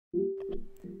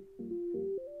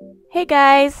Hey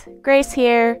guys, Grace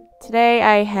here. Today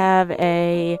I have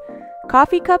a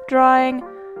coffee cup drawing,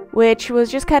 which was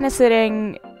just kind of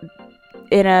sitting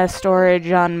in a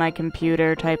storage on my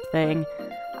computer type thing.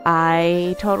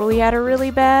 I totally had a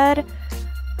really bad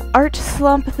art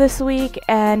slump this week,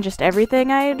 and just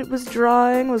everything I was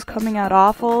drawing was coming out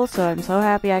awful, so I'm so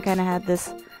happy I kind of had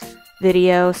this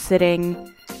video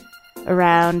sitting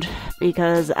around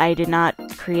because I did not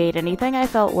create anything I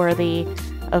felt worthy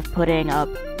of putting up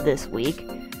this week.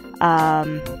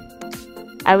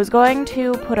 I was going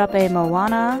to put up a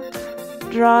Moana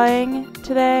drawing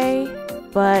today,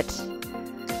 but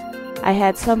I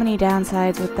had so many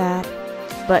downsides with that.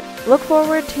 But look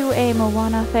forward to a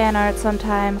Moana fan art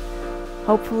sometime,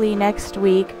 hopefully next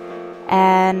week,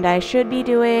 and I should be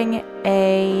doing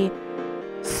a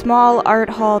small art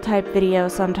haul type video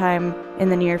sometime in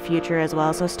the near future as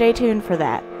well, so stay tuned for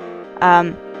that.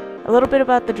 A little bit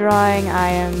about the drawing I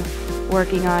am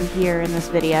working on here in this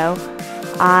video.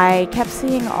 I kept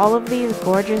seeing all of these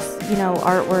gorgeous,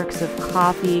 artworks of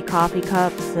coffee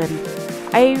cups,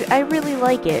 and I really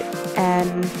like it,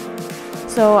 and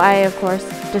so I, of course,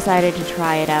 decided to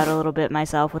try it out a little bit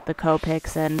myself with the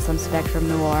Copics and some Spectrum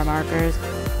Noir markers.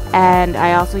 And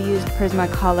I also used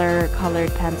Prismacolor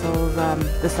colored pencils,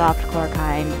 the softcore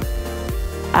kind.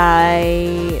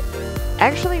 I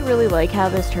actually really like how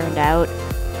this turned out.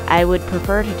 I would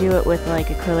prefer to do it with like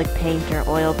acrylic paint or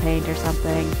oil paint or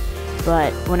something,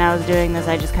 but when I was doing this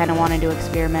I just kind of wanted to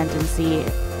experiment and see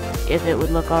if it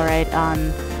would look alright on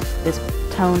this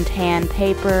tone tan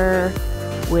paper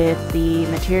with the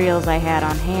materials I had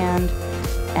on hand,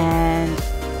 and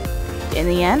in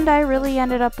the end I really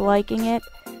ended up liking it.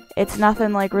 It's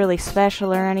nothing like really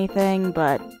special or anything,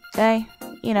 but hey,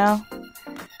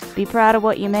 be proud of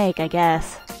what you make, I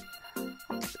guess.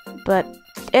 But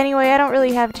anyway, I don't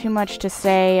really have too much to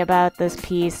say about this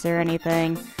piece or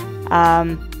anything.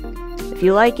 If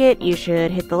you like it, you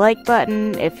should hit the like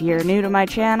button. If you're new to my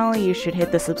channel, you should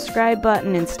hit the subscribe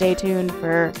button and stay tuned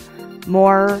for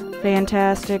more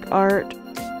fantastic art.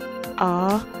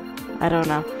 I don't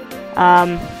know.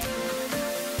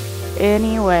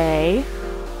 Anyway,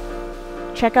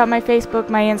 check out my Facebook,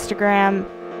 my Instagram,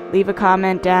 leave a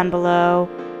comment down below.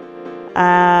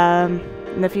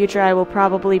 In the future I will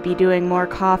probably be doing more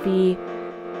coffee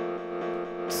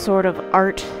sort of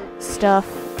art stuff,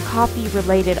 coffee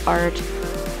related art.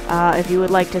 If you would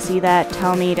like to see that,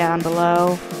 tell me down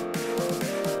below.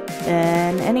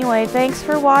 And anyway, thanks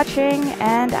for watching,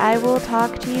 and I will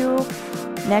talk to you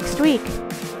next week.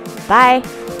 Bye!